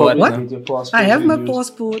 You know what? Probably get your passport I have my renewed.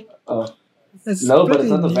 passport. It's No, but pretty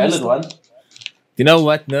it's not a new valid stuff. one. You know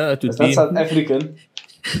what? No, it would It's not be. South African.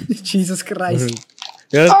 Jesus Christ.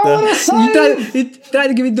 You try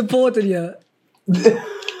to give me deported, yeah.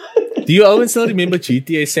 Do you always still remember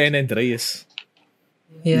GTA San Andreas?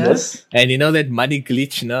 Yeah. Yes. And you know that money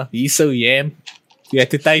glitch, no? He's so yam. You had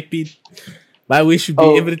to type it. My wish would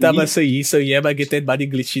be every time I say he's so yam, I get that money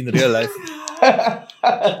glitch in real life.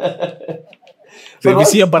 So if you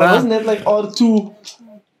see a wasn't that like R2,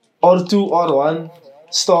 R1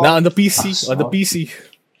 stop? Now on the PC, on the PC.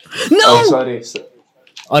 No! Oh, sorry.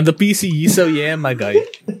 On the PC, he's so yam, my guy.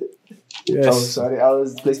 Yes. Oh, sorry. I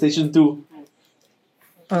was PlayStation 2.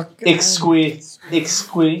 Okay. X square,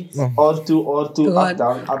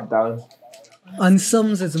 R2, up, down. On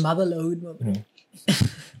Sims, it's mother load.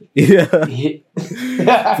 Yeah.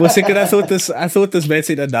 For a second, I thought this man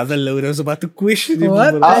said another load. I was about to question him.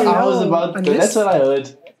 What? I was about to, that's what I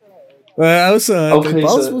heard. I also heard Okay,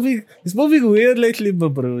 Paul's so- moving. It's moving weird lately,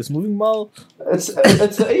 bro. It's moving mal. It's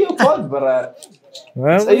the Ayo pod, but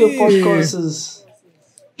it's Ayo podcast is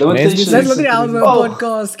limitations. Man's That's what the album Oh.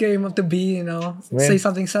 podcast came up to be, you know. Man. Say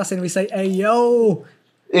something sus and we say, hey, yo.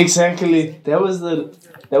 Exactly. That was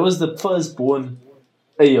the firstborn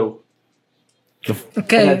Ayo.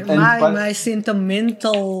 Okay, And- my but-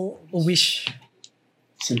 sentimental wish.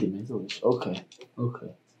 Sentimental. Okay.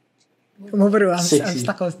 Come over, I'm Sexy.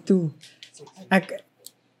 stuck on 2. Out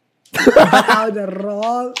the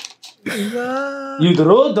roll. You the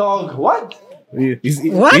road dog. What? He's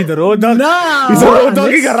What? the road dog. No! He's a road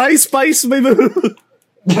dog eating a rice spice, baby.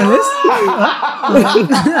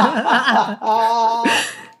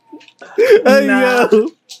 Hey, Nah. yo.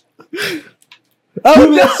 Oh,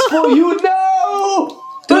 no. That's for you now.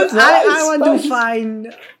 I want to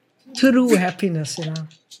find true happiness, you know.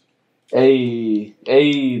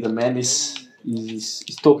 Hey, the man is he's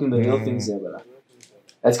talking the real things there, brother.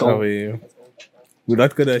 Let's go. Oh, yeah. We're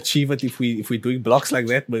not gonna achieve it if we're doing blocks like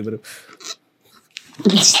that, baby.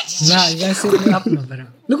 Nah, you guys set me up, no, bro.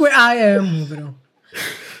 Look where I am, bro.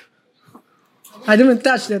 I didn't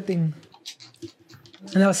touch that thing.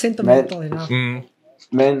 And I was sentimental, you know.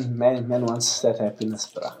 Man wants that happiness,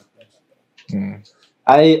 bro.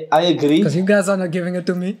 I agree. Because you guys are not giving it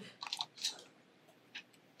to me.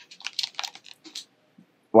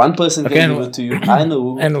 One person Okay, can and give it to you. I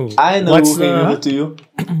know. I know. What's who can the- give it to you.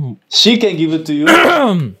 She can give it to you.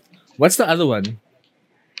 What's the other one?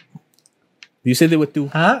 You said there were 2.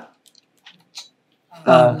 Huh?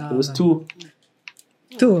 It was 2.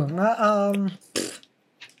 2.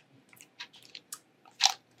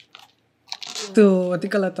 To, what do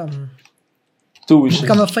you call it? 2 wishes.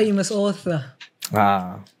 Become a famous author.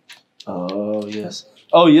 Ah. Oh yes,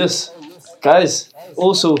 guys.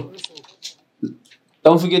 Also,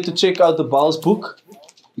 don't forget to check out the Bowls book.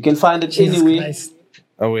 You can find it Jesus anywhere. Christ.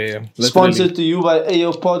 Oh, yeah. Literally. Sponsored to you by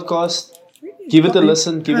Ayo Podcast. Give it a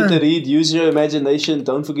listen, give it a read, use your imagination.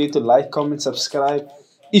 Don't forget to like, comment, subscribe.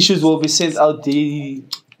 Issues will be sent out daily.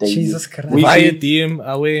 Jesus Christ. Via Weekly. DM,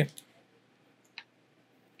 away.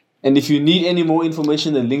 And if you need any more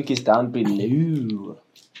information, the link is down below.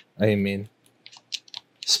 Amen.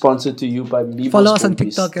 Sponsored to you by me. Follow Boss us on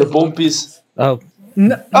Bompies. TikTok The as well. Bompies. Oh.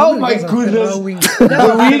 No, Oh you my guys are goodness. throwing-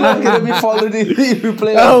 We're not gonna be followed if we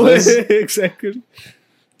play Oh, like this. exactly.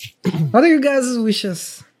 What are you guys'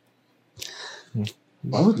 wishes?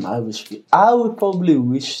 What would my wish be? I would probably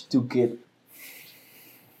wish to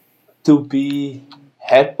be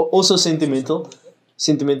happy. Also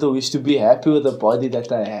sentimental wish to be happy with the body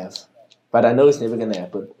that I have. But I know it's never gonna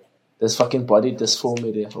happen. This fucking body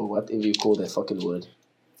dysphoria or whatever you call that fucking word.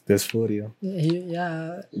 That's for you.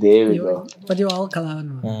 Yeah. There we go. But you're all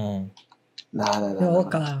clown, man. You're all Nah.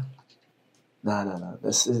 clown.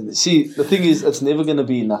 Nah. See, the thing is, it's never gonna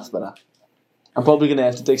be enough, but I'm probably gonna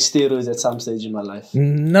have to take steroids at some stage in my life.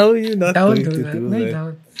 No, you're not Don't going do to that. do No, that.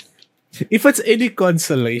 don't. If it's any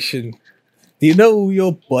consolation, do you know who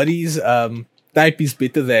your body's type is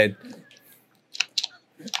better than?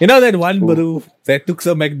 You know that one bro that took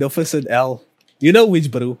some magnificent L? You know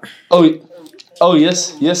which bro? Oh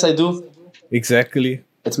yes, I do. Exactly.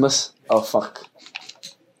 It's Miss. Oh fuck.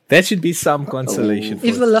 That should be some consolation.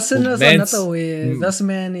 If the listeners are Man's- not aware, this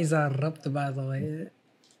man is a ripped, by the way.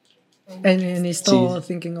 And he's still Jeez.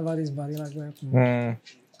 thinking about his body like that.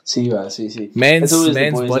 See. Man's It's always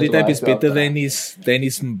the boys body that type is wipe you better up, than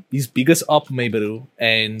his biggest op, my bro.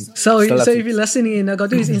 And So still have if to- you're listening, go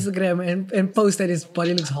to his Instagram and post that his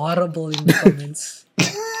body looks horrible in the comments.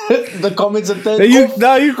 The comments are turned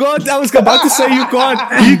No, you can't. I was about to say you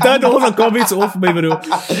can't. He turned all the comments off, my bro.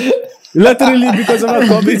 Literally, because of our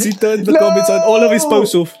comments, he turned the comments on. All of his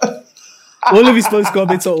posts off. All of his post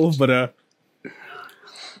comments are off, bro.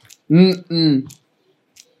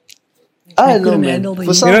 I don't know, couldn't man. handle the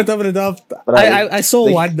For heat. some, You know what I'm talking about? But I saw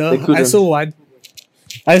they- one, they though. I couldn't. saw one.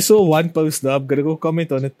 I saw one post now. I'm gonna go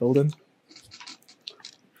comment on it. Hold on.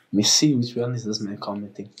 Let me see which one is this man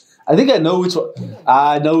commenting. I think I know which one.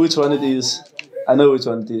 I know which one it is.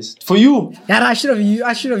 For you. Yeah, I should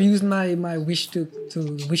have used my wish to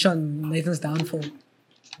wish on Nathan's downfall.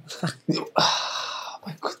 Oh,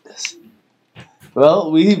 my goodness.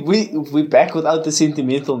 Well, we back without the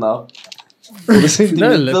sentimental now.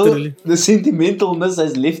 The sentimentalness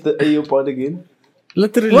has left the Ayo pod again.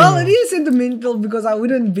 Literally. Well, it is sentimental because I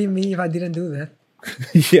wouldn't be me if I didn't do that.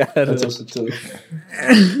 Yeah, That's also true.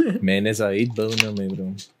 Man, is a 8 boner, my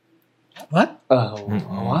bro. What?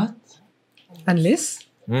 What? Unless?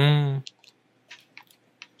 Mm.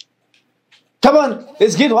 Come on,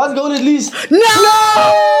 let's get one goal at least. No!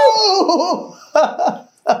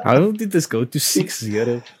 How did this go to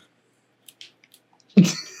 6-0?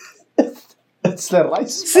 That's the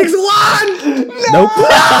rice. 6-1! Nope.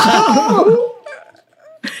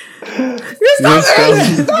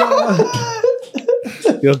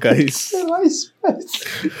 Yo, guys. The rice.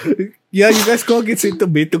 Yeah, you guys can't get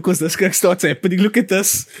sentimental because this guy starts happening. Look at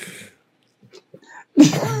this.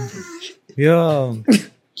 Yeah.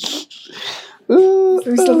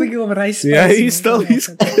 We're still thinking of rice. Yeah, spice,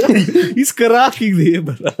 he's cracking there,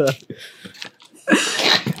 bro.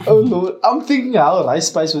 Oh Lord, I'm thinking how rice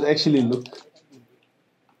spice would actually look.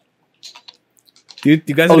 You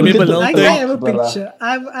guys Oh, remember look at the- I Lotte? have a picture.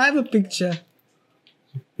 I have a picture.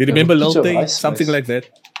 You remember picture of Lotte? rice Something spice. like that.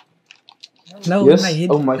 No, Yes. in my head,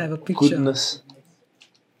 Oh my I have a picture. goodness.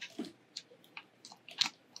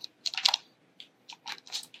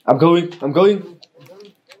 I'm going.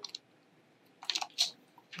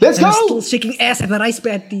 Let's And I'm go! still shaking ass at the rice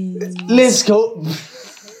patty. Let's go!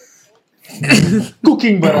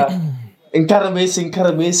 Cooking, brah. In karamesi.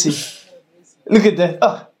 Look at that.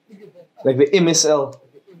 Ah, like the MSL.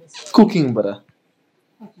 Cooking, brah.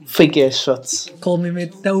 Fake ass shots. Call me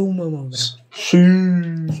met Tomo, man.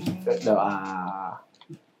 No,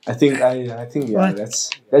 I think yeah, What?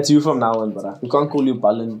 that's you from now on, brah. We can't call you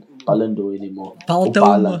Balando anymore. Or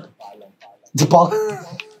Baltoma. The Bal.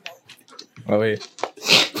 Oh, wait.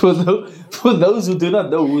 For those who do not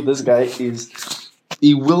know who this guy is,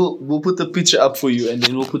 we'll put the picture up for you, and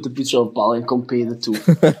then we'll put the picture of Bal and compare the two.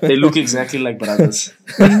 They look exactly like brothers.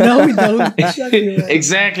 No, we don't. Shut your-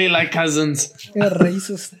 Exactly like cousins. You're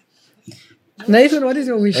racist. Nathan, what is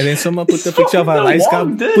your wish? And then someone put a picture of a rice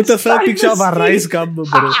gum. this Put a fake time picture of a is rice gum, bro.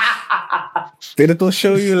 Then it will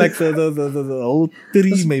show you like the whole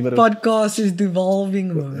tree, my bro. Podcast is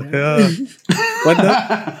devolving, man. Yeah. What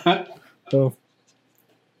the? Oh.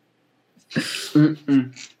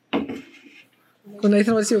 So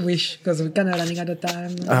Nathan, what's your wish? Because we're kind of running out of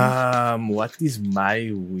time. What is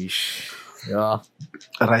my wish? Yeah.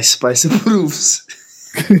 Rice spice approves.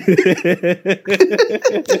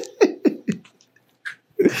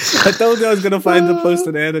 I told you I was gonna find the post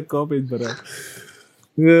and add a comment, but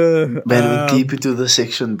Man, we deep into the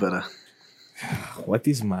section, brother. what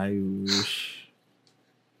is my wish?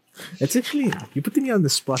 It's actually you're putting me on the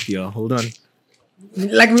spot here. Hold on.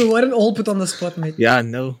 Like we weren't all put on the spot, mate. Yeah, I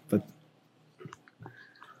know, but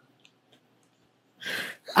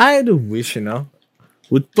I had a wish,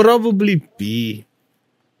 would probably be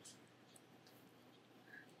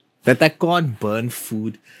that I can't burn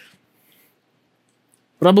food.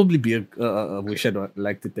 Probably be a wish I'd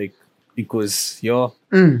like to take because there's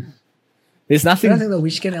I nothing. don't think the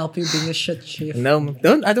wish can help you being a shit chef. No,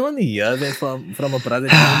 I don't want to hear that from a brother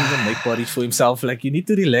that doesn't even make porridge for himself. Like, you need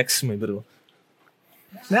to relax, my bro.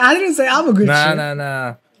 No, I didn't say I'm a good chef.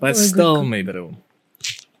 Nah. But I'm a still, good my bro.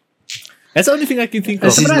 That's the only thing I can think I'm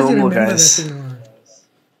of. This is surprised you normal, remember guys. that thing,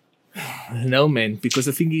 man. No, man, because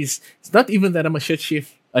the thing is, it's not even that I'm a shit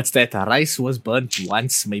chef. It's that rice was burnt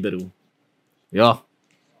once, my bro. Yeah.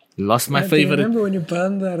 Lost my Do you favorite. remember when you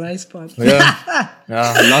burned the rice pot? Yeah.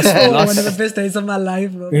 One of the Lost. best days of my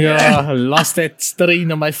life, bro. Yeah, lost that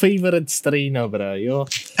strainer, my favorite strainer, bro. Yo.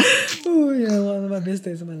 Oh, yeah, one of my best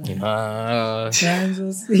days of my life. Man,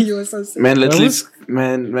 you were so sick. Man, That literally, was-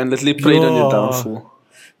 man, literally prayed on your downfall.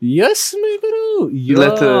 Yes, my bro. Yeah,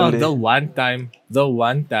 Literally. the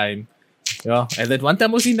one time. Yeah, and that one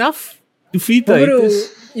time was enough to feed the But bro,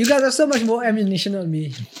 haters. you guys have so much more ammunition on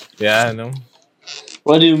me. Yeah, I know.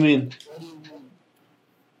 What do you mean?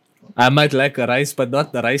 I might like a rice, but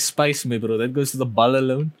not the rice spice, my bro. That goes to the ball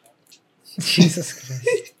alone. Jesus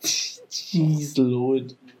Christ. Jeez,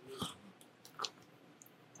 Lord.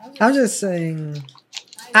 I'm just saying,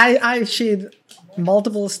 I shared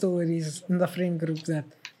multiple stories in the friend group that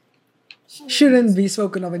shouldn't be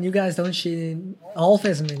spoken of, and you guys don't share half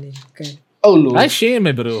as many. Okay. Oh, Lord. I share,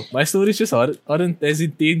 my bro. My stories just aren't as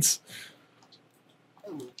intense.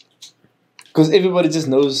 Because everybody just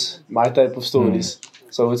knows my type of stories.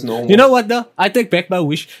 So it's normal. You know what though? I take back my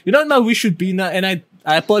wish. You know what my wish should be now? And I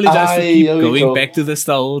apologize for keep going back to this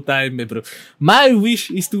the whole time, bro. My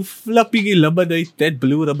wish is to flipping eliminate that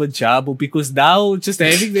blue rubber jabu because now just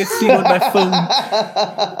having that thing on my phone,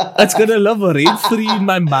 it's gonna live rent-free in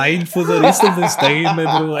my mind for the rest of this day,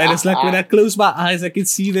 bro. And it's like when I close my eyes, I can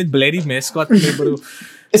see that bloody mascot, bro.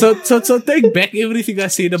 So take back everything I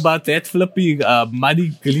said about that flipping money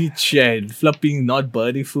glitch and flipping not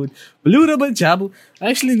burning food. Blue ribbon jabu. I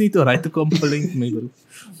actually need to write a complaint, bro.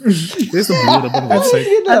 There's the blue ribbon website.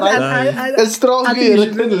 A strongly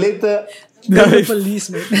written letter. The police,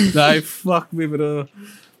 man. Nah, fuck me, bro.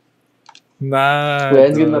 Nah.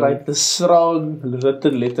 We're gonna write the strong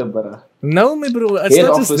written letter, bro. No, me bro. It's Head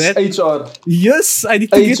not office, just that. HR. Yes, I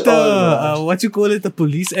need to get HR, what you call it, the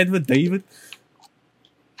police affidavit.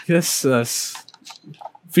 Yes,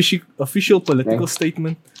 official political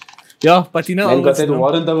statement. Yeah, but you know, Man got a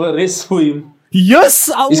warrant of arrest for him. Yes,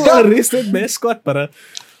 I will arrest that mascot,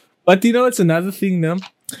 but you know, it's another thing now.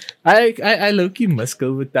 I low-key miss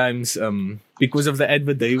COVID times because of the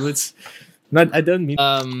affidavits. Not, I don't mean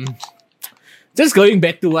just going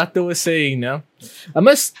back to what I was saying now. I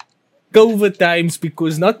miss COVID times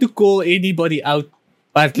because not to call anybody out,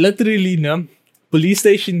 but literally now, police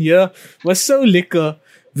station here was so liquor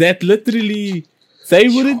that literally they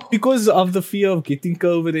wouldn't, because of the fear of getting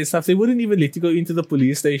COVID and stuff, they wouldn't even let you go into the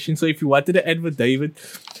police station. So if you wanted an affidavit,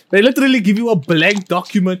 they literally give you a blank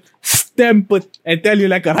document, stamp it, and tell you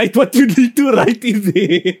like, write what you need to write in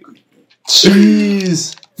there.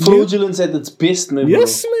 Jeez. Fraudulence at its best, my bro.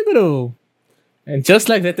 Yes, my bro. And just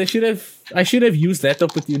like that, I should have used that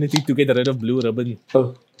opportunity to get rid of blue ribbon.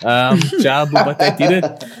 Jabu, but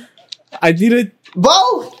I didn't.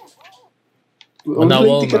 Wow!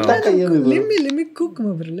 Let me cook,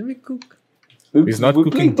 my bro. Let me cook. He's not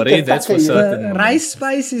cooking bread, that's for certain. Rice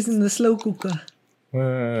spice is in the slow cooker.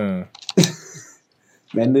 Man,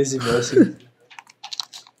 this is immersive.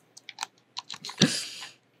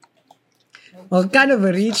 Well, kind of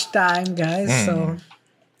a reach time, guys. So,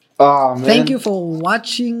 Man. thank you for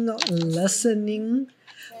watching, listening.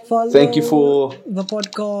 Follow Thank you for the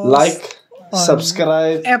podcast. like,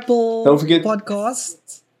 subscribe, Apple Don't forget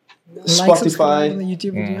Podcasts. Spotify, Subscribe on the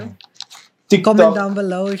YouTube video. TikTok. Comment down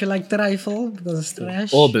below if you like trifle because it's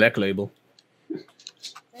trash. Or Black Label.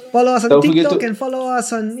 Follow us on Don't forget TikTok to- and follow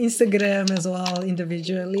us on Instagram as well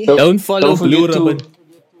individually. Don't follow Don't Blue forget to- Ribbon.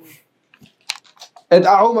 And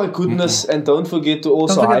oh my goodness, and don't forget to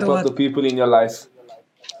also forget hype to up what? the people in your life.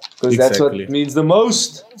 Because that's what Exactly. means the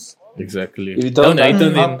most. Exactly. If you don't hate hype on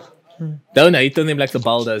them them. up, Don't hate on them like the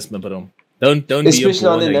Baldas, my bro. Don't be a especially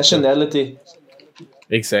on born their hater. nationality.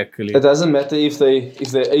 Exactly. It doesn't matter if they're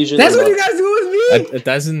Asian That's or what not. you guys do with me. It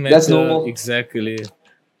doesn't matter. That's normal. Exactly.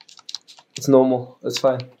 It's normal. It's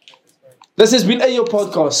fine. This has been Ayo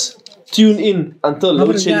Podcast. Tune in until How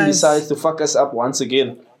about load shedding guys? decides to fuck us up once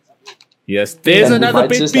again. Yes. There's And we another might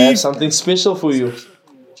pet just have peeve. something special for you.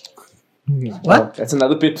 What? Oh, that's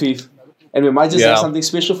another pet peeve. And we might just have Yeah. something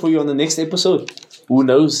special for you on the next episode. Who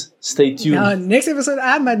knows? Stay tuned. Next episode,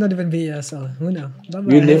 I might not even be here, so who knows?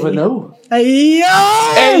 Bye-bye. You never know. Hey,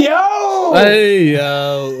 yo! Hey yo! Hey,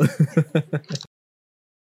 yo.